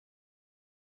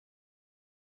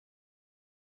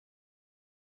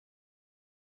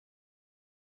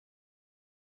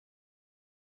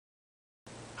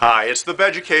Hi, it's the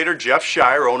Beducator, Jeff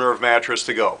Shire, owner of Mattress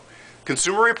to Go.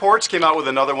 Consumer Reports came out with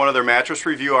another one of their mattress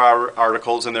review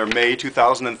articles in their May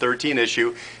 2013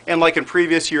 issue, and like in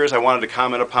previous years, I wanted to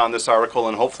comment upon this article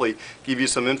and hopefully give you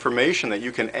some information that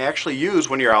you can actually use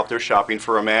when you're out there shopping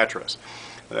for a mattress.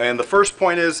 And the first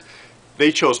point is,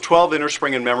 they chose 12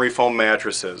 innerspring and memory foam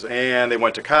mattresses, and they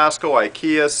went to Costco,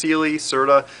 IKEA, Sealy,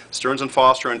 Serta, Stearns &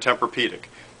 Foster, and Tempur-Pedic.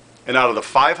 And out of the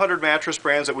 500 mattress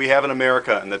brands that we have in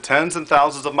America and the tens and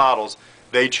thousands of models,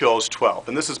 they chose 12.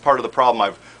 And this is part of the problem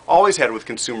I've always had with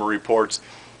Consumer Reports.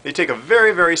 They take a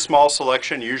very, very small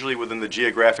selection, usually within the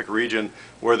geographic region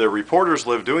where their reporters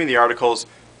live doing the articles,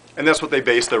 and that's what they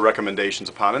base their recommendations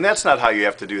upon. And that's not how you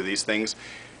have to do these things.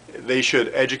 They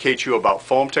should educate you about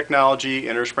foam technology,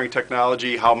 innerspring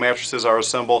technology, how mattresses are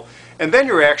assembled, and then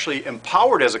you're actually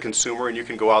empowered as a consumer and you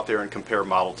can go out there and compare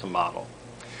model to model.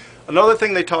 Another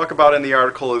thing they talk about in the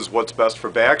article is what's best for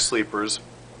back sleepers.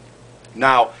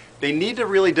 Now, they need to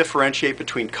really differentiate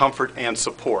between comfort and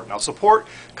support. Now, support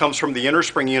comes from the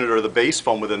innerspring unit or the base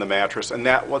foam within the mattress, and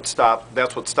that's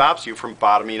what stops you from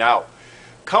bottoming out.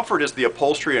 Comfort is the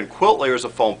upholstery and quilt layers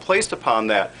of foam placed upon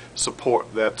that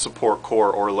support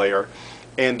core or layer,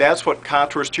 and that's what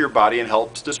contours to your body and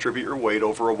helps distribute your weight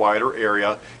over a wider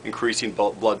area, increasing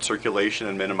blood circulation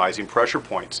and minimizing pressure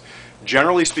points.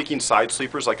 Generally speaking, side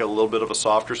sleepers like a little bit of a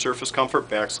softer surface comfort,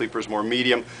 back sleepers more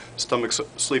medium, stomach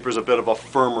sleepers a bit of a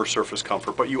firmer surface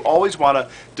comfort. But you always want to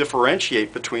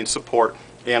differentiate between support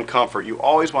and comfort. You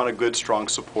always want a good, strong,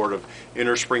 supportive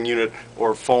innerspring unit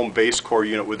or foam base core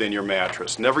unit within your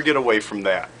mattress. Never get away from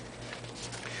that.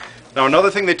 Now, another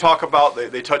thing they talk about,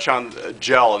 they touch on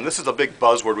gel, and this is a big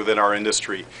buzzword within our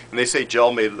industry. And they say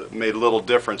gel made little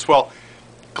difference. Well,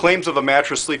 claims of a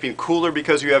mattress sleeping cooler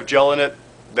because you have gel in it,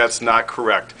 that's not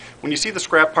correct. When you see the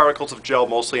scrap particles of gel,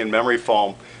 mostly in memory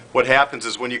foam, what happens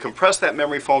is when you compress that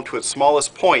memory foam to its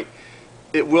smallest point,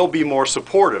 it will be more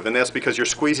supportive, and that's because you're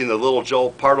squeezing the little gel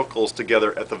particles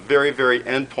together at the very, very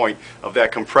end point of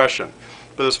that compression.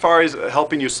 But as far as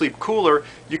helping you sleep cooler,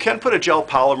 you can put a gel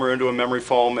polymer into a memory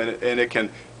foam, and it can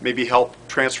maybe help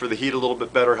transfer the heat a little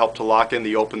bit better, help to lock in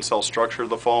the open cell structure of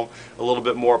the foam a little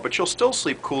bit more, but you'll still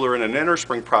sleep cooler in an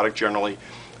innerspring product generally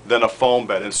than a foam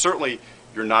bed. And certainly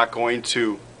you're not going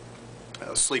to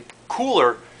sleep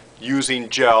cooler using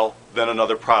gel than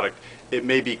another product. It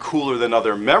may be cooler than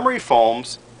other memory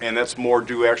foams, and that's more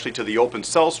due actually to the open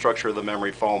cell structure of the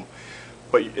memory foam,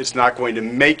 but it's not going to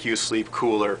make you sleep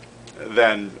cooler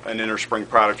than an innerspring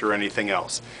product or anything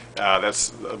else.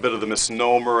 That's a bit of the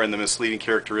misnomer and the misleading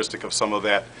characteristic of some of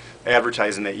that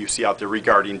advertising that you see out there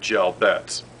regarding gel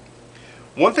beds.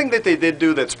 One thing that they did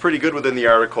do that's pretty good within the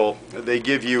article, they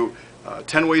give you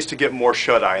 10 ways to get more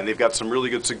shut-eye, and they've got some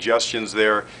really good suggestions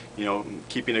there. You know,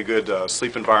 keeping a good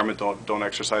sleep environment, don't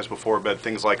exercise before bed,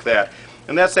 things like that.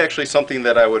 And that's actually something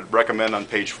that I would recommend on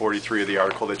page 43 of the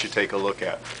article that you take a look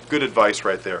at. Good advice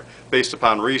right there, based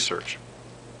upon research.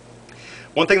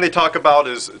 One thing they talk about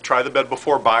is try the bed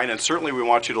before buying, and certainly we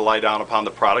want you to lie down upon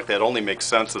the product. That only makes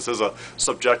sense. This is a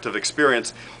subjective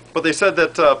experience. But they said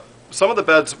that some of the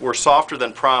beds were softer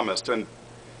than promised, and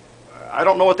I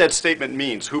don't know what that statement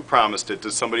means. Who promised it?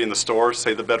 Did somebody in the store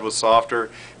say the bed was softer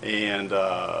and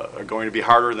are going to be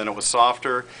harder than it was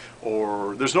softer?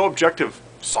 Or there's no objective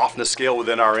softness scale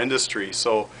within our industry.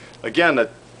 So again,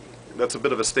 that's a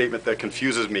bit of a statement that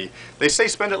confuses me. They say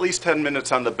spend at least 10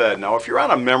 minutes on the bed. Now, if you're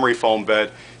on a memory foam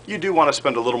bed, you do want to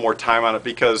spend a little more time on it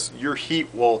because your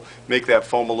heat will make that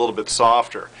foam a little bit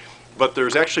softer. But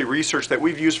there's actually research that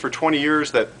we've used for 20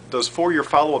 years that does 4-year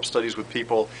follow-up studies with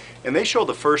people, and they show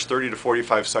the first 30 to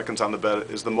 45 seconds on the bed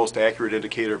is the most accurate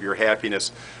indicator of your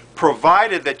happiness,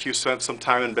 provided that you spent some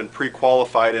time and been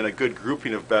pre-qualified and a good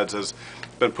grouping of beds has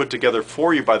been put together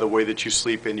for you by the way that you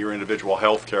sleep and your individual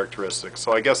health characteristics.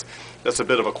 So I guess that's a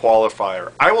bit of a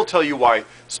qualifier. I will tell you why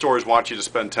stores want you to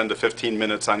spend 10 to 15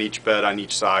 minutes on each bed on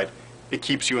each side. It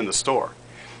keeps you in the store.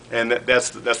 And that's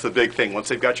the big thing. Once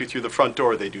they've got you through the front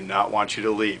door, they do not want you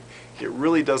to leave. It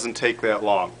really doesn't take that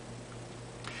long.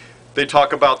 They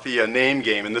talk about the name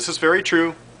game, and this is very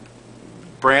true.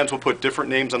 Brands will put different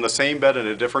names on the same bed and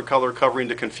a different color covering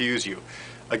to confuse you.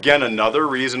 Again, another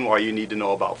reason why you need to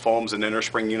know about foams and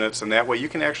innerspring units, and that way you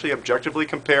can actually objectively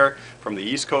compare from the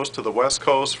East Coast to the West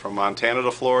Coast, from Montana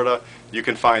to Florida. You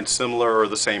can find similar or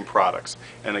the same products.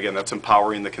 And again, that's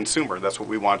empowering the consumer. That's what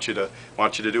we want you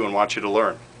to do and want you to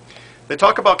learn. They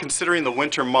talk about considering the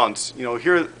winter months. You know,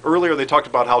 here earlier they talked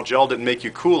about how gel didn't make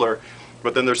you cooler,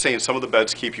 but then they're saying some of the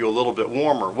beds keep you a little bit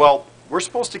warmer. Well, we're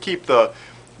supposed to keep the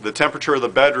temperature of the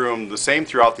bedroom the same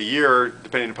throughout the year,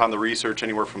 depending upon the research,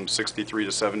 anywhere from 63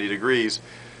 to 70 degrees.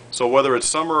 So whether it's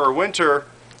summer or winter,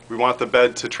 We want the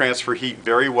bed to transfer heat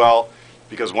very well,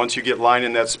 because once you get lying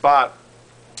in that spot,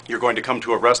 you're going to come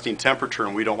to a resting temperature,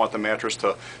 and we don't want the mattress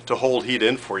to hold heat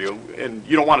in for you. And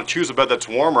you don't want to choose a bed that's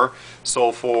warmer,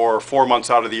 so for 4 months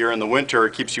out of the year in the winter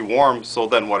it keeps you warm, so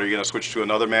then what, are you going to switch to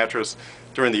another mattress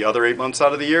during the other 8 months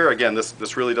out of the year? Again,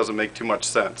 this really doesn't make too much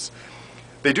sense.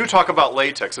 They do talk about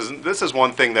latex. This is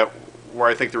one thing where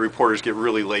I think the reporters get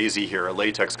really lazy here,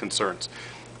 latex concerns.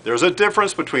 There's a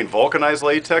difference between vulcanized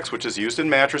latex, which is used in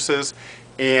mattresses,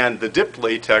 and the dipped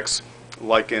latex,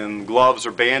 like in gloves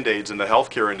or Band-Aids in the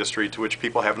healthcare industry, to which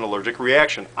people have an allergic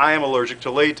reaction. I am allergic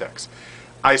to latex.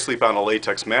 I sleep on a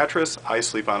latex mattress. I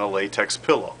sleep on a latex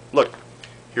pillow. Look,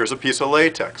 here's a piece of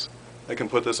latex. I can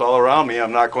put this all around me.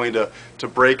 I'm not going to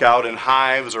break out in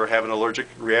hives or have an allergic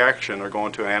reaction or go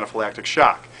into an anaphylactic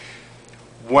shock.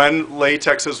 When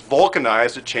latex is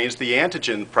vulcanized, it changes the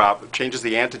antigen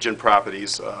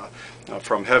properties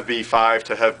from HEV-B5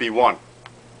 to HEV-B1.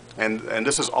 And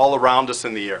this is all around us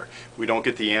in the air. We don't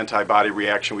get the antibody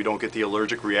reaction. We don't get the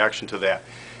allergic reaction to that.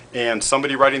 And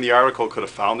somebody writing the article could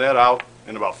have found that out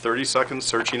in about 30 seconds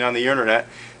searching on the internet.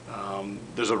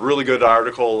 There's a really good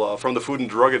article from the Food and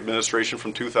Drug Administration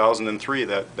from 2003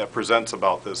 that presents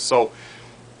about this. So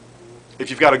if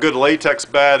you've got a good latex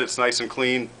bed, it's nice and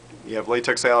clean. You have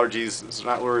latex allergies, it's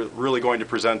not really going to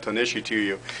present an issue to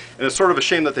you. And it's sort of a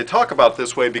shame that they talk about it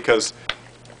this way, because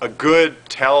a good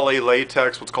tallow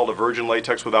latex, what's called a virgin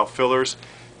latex without fillers,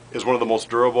 is one of the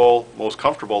most durable, most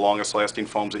comfortable, longest lasting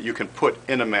foams that you can put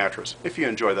in a mattress if you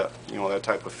enjoy that, that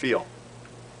type of feel.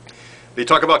 They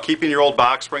talk about keeping your old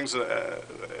box springs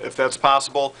if that's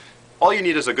possible. All you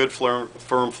need is a good firm,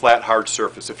 flat, hard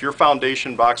surface. If your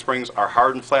foundation box springs are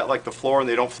hard and flat like the floor and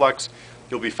they don't flex,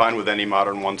 you'll be fine with any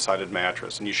modern one-sided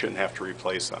mattress, and you shouldn't have to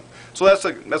replace them. So that's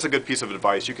a good piece of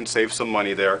advice. You can save some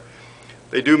money there.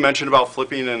 They do mention about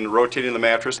flipping and rotating the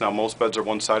mattress. Now, most beds are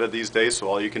one-sided these days, so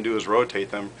all you can do is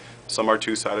rotate them. Some are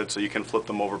two-sided, so you can flip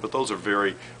them over, but those are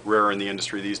very rare in the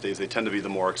industry these days. They tend to be the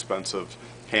more expensive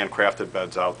handcrafted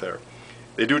beds out there.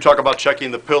 They do talk about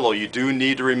checking the pillow. You do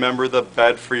need to remember the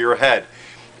bed for your head.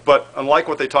 But unlike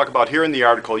what they talk about here in the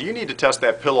article, you need to test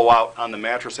that pillow out on the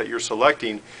mattress that you're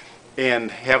selecting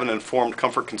and have an informed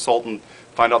comfort consultant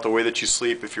find out the way that you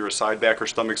sleep, if you're a side back or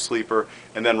stomach sleeper,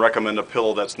 and then recommend a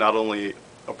pillow that's not only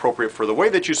appropriate for the way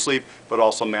that you sleep, but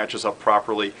also matches up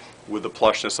properly with the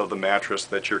plushness of the mattress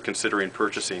that you're considering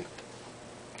purchasing.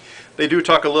 They do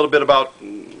talk a little bit about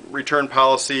return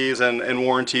policies and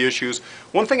warranty issues.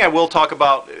 One thing I will talk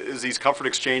about is these comfort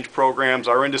exchange programs.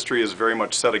 Our industry is very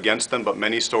much set against them, but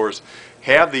many stores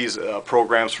have these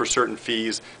programs for certain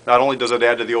fees. Not only does it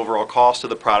add to the overall cost of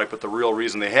the product, but the real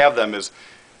reason they have them is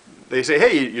they say,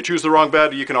 hey, you choose the wrong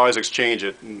bed, you can always exchange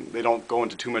it. And they don't go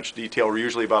into too much detail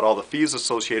usually about all the fees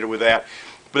associated with that,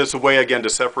 but it's a way, again, to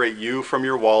separate you from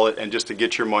your wallet and just to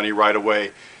get your money right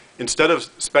away, instead of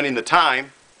spending the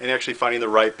time and actually finding the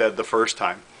right bed the first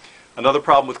time. Another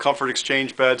problem with comfort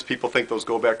exchange beds, people think those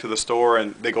go back to the store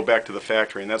and they go back to the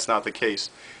factory, and that's not the case.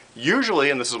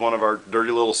 Usually, and this is one of our dirty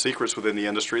little secrets within the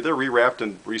industry, they're rewrapped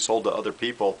and resold to other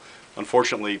people,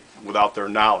 unfortunately without their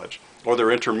knowledge. Or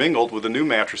they're intermingled with the new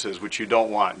mattresses, which you don't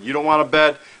want. You don't want a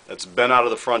bed that's been out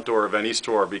of the front door of any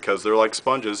store, because they're like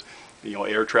sponges.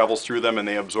 Air travels through them and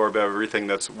they absorb everything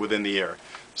that's within the air.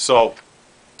 So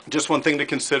just one thing to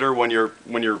consider when you're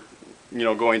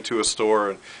going to a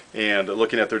store and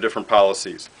looking at their different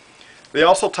policies. They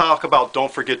also talk about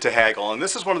don't forget to haggle, and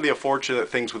this is one of the unfortunate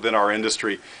things within our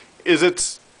industry,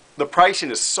 is the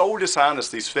pricing is so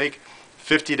dishonest, these fake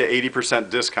 50 to 80%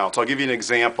 discounts. I'll give you an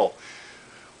example.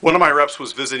 One of my reps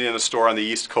was visiting a store on the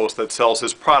East Coast that sells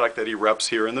his product that he reps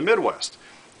here in the Midwest.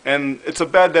 And it's a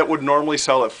bed that would normally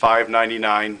sell at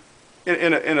 $5.99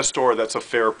 in a store that's a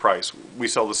fair price. We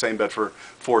sell the same bed for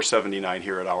 $4.79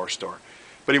 here at our store.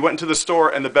 But he went into the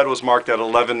store and the bed was marked at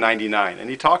 $11.99. And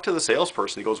he talked to the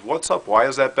salesperson. He goes, what's up? Why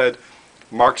is that bed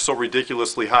marked so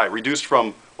ridiculously high? Reduced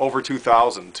from over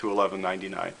 $2,000 to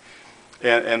 $11.99.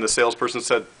 And the salesperson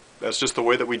said, that's just the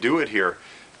way that we do it here.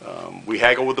 We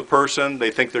haggle with the person. They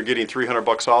think they're getting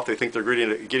 $300 off. They think they're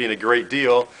getting a great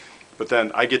deal. But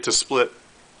then I get to split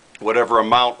whatever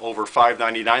amount over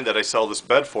 $5.99 that I sell this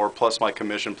bed for, plus my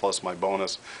commission, plus my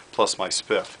bonus, plus my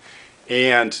spiff.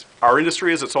 And our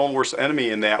industry is its own worst enemy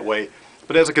in that way.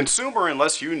 But as a consumer,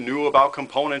 unless you knew about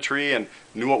componentry and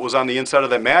knew what was on the inside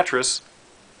of that mattress,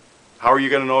 how are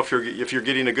you going to know if you're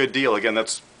getting a good deal? Again,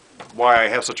 that's why I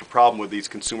have such a problem with these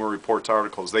Consumer Reports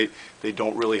articles. They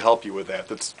don't really help you with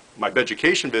that. My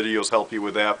Beducation videos help you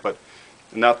with that, but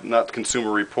not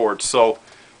Consumer Reports. So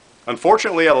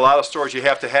unfortunately, at a lot of stores you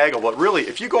have to haggle. But really,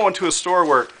 if you go into a store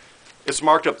where it's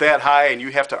marked up that high and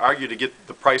you have to argue to get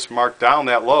the price marked down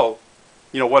that low,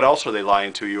 what else are they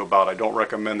lying to you about? I don't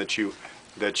recommend that you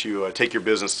take your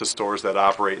business to stores that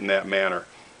operate in that manner.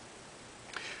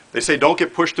 They say don't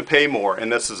get pushed to pay more,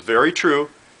 and this is very true.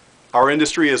 Our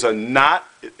industry is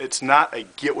it's not a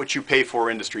get what you pay for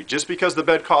industry. Just because the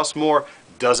bed costs more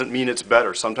doesn't mean it's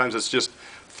better. Sometimes it's just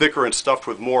thicker and stuffed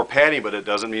with more padding, but it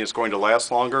doesn't mean it's going to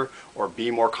last longer or be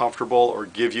more comfortable or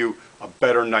give you a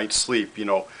better night's sleep.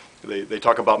 They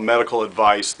talk about medical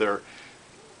advice.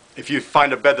 If you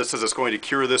find a bed that says it's going to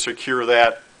cure this or cure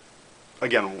that,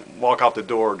 again, walk out the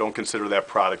door. Don't consider that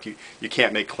product. You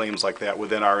can't make claims like that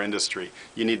within our industry.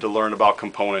 You need to learn about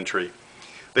componentry.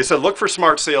 They said look for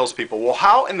smart salespeople. Well,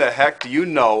 how in the heck do you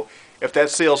know if that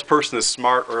salesperson is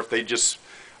smart or if they just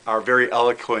are very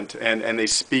eloquent and they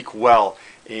speak well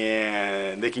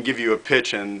and they can give you a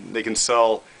pitch and they can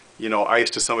sell ice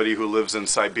to somebody who lives in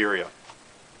Siberia?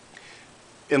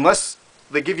 Unless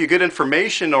they give you good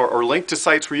information or link to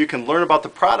sites where you can learn about the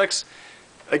products,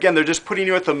 again, they're just putting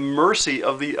you at the mercy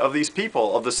of these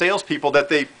people, of the salespeople that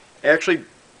they actually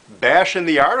bash in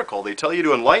the article. They tell you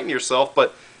to enlighten yourself,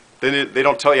 but then they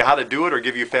don't tell you how to do it or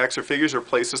give you facts or figures or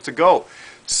places to go.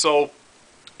 So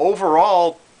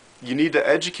overall, you need to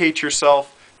educate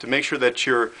yourself to make sure that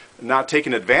you're not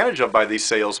taken advantage of by these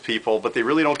salespeople, but they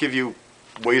really don't give you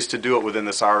ways to do it within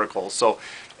this article. So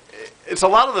it's a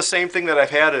lot of the same thing that I've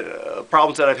had,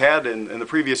 problems that I've had in the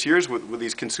previous years with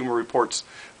these Consumer Reports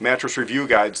mattress review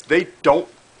guides. They don't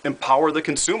empower the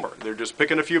consumer. They're just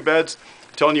picking a few beds,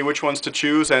 telling you which ones to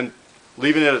choose, and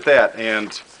leaving it at that.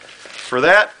 And for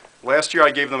that, last year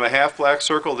I gave them a half black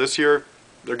circle. This year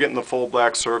they're getting the full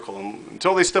black circle. And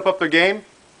until they step up their game,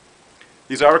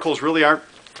 these articles really aren't,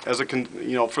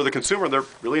 for the consumer, they're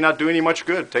really not doing you much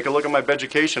good. Take a look at my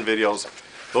Beducation videos.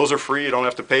 Those are free. You don't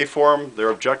have to pay for them. They're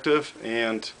objective,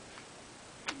 and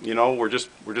we're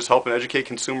just helping educate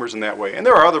consumers in that way. And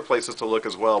there are other places to look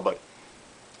as well, but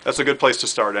that's a good place to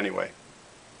start anyway.